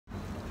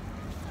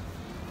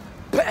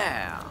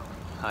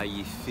How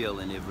you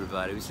feeling,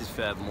 everybody? This is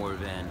Fab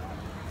Morvan,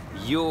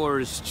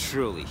 yours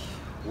truly.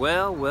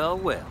 Well,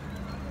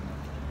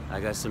 I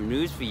got some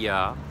news for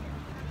y'all.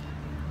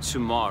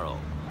 Tomorrow,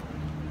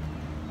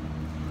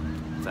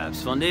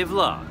 Fab'S Funday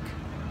vlog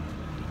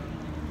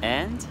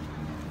and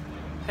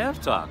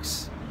health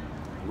talks.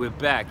 We're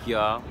back,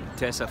 y'all.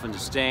 Tessa from the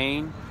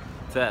Stain,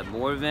 Fab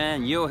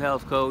Morvan, your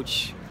health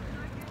coach,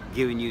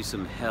 giving you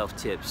some health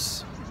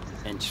tips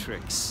and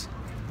tricks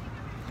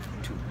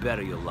to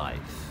better your life.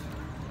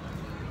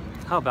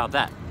 How about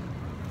that?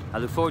 I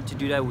look forward to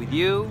do that with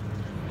you.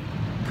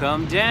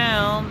 Come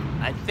down.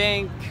 I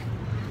think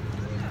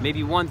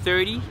maybe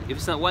 1:30. If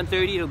it's not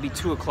 1:30, it'll be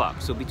 2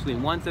 o'clock. So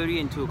between 1:30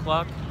 and 2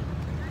 o'clock,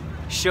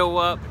 show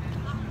up.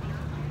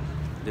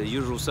 The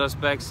usual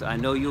suspects. I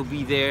know you'll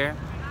be there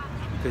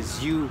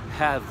because you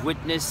have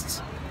witnessed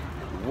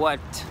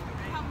what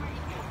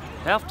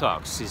Health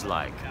Talks is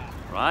like,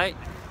 right?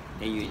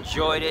 And you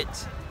enjoyed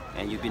it.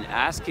 And you've been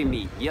asking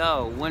me,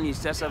 yo, when is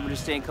Tessa from the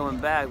Stain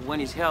coming back?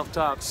 When is Health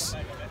Talks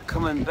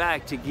coming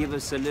back to give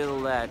us a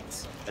little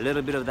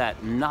bit of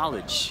that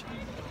knowledge?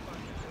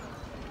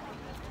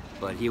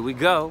 But here we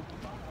go.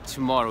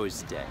 Tomorrow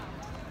is the day.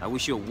 I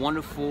wish you a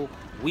wonderful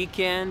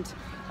weekend.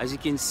 As you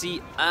can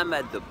see, I'm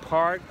at the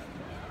park.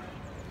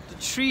 The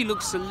tree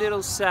looks a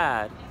little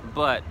sad,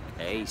 but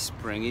hey,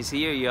 spring is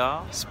here,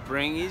 y'all.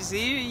 Spring is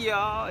here,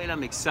 y'all, and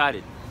I'm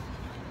excited.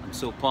 I'm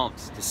so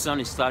pumped. The sun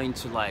is starting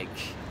to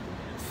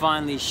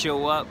finally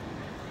show up.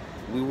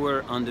 We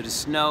were under the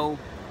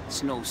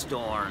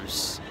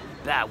snowstorms,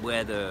 bad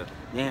weather,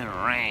 then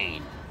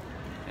rain.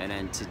 And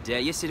then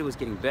today, yesterday was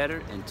getting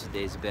better, and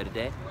today is a better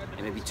day,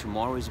 and maybe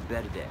tomorrow is a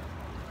better day.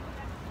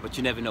 But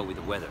you never know with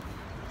the weather.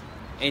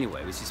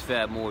 Anyway, this is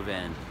Fab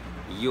Morvan,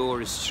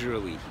 yours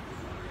truly.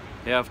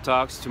 Health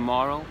Talks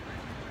tomorrow,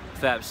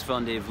 Fab'S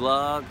Funday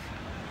vlog.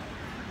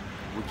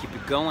 We'll keep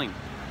it going.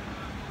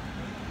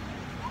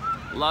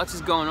 Lots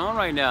is going on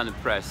right now in the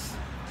press.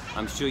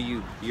 I'm sure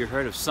you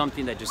heard of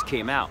something that just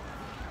came out.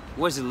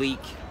 Was a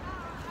leak.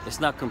 It's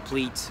not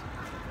complete,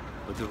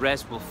 but the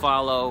rest will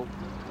follow,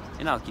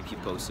 and I'll keep you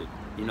posted.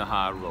 You know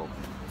how I roll.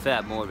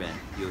 Fab Morvan,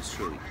 yours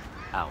truly,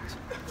 out.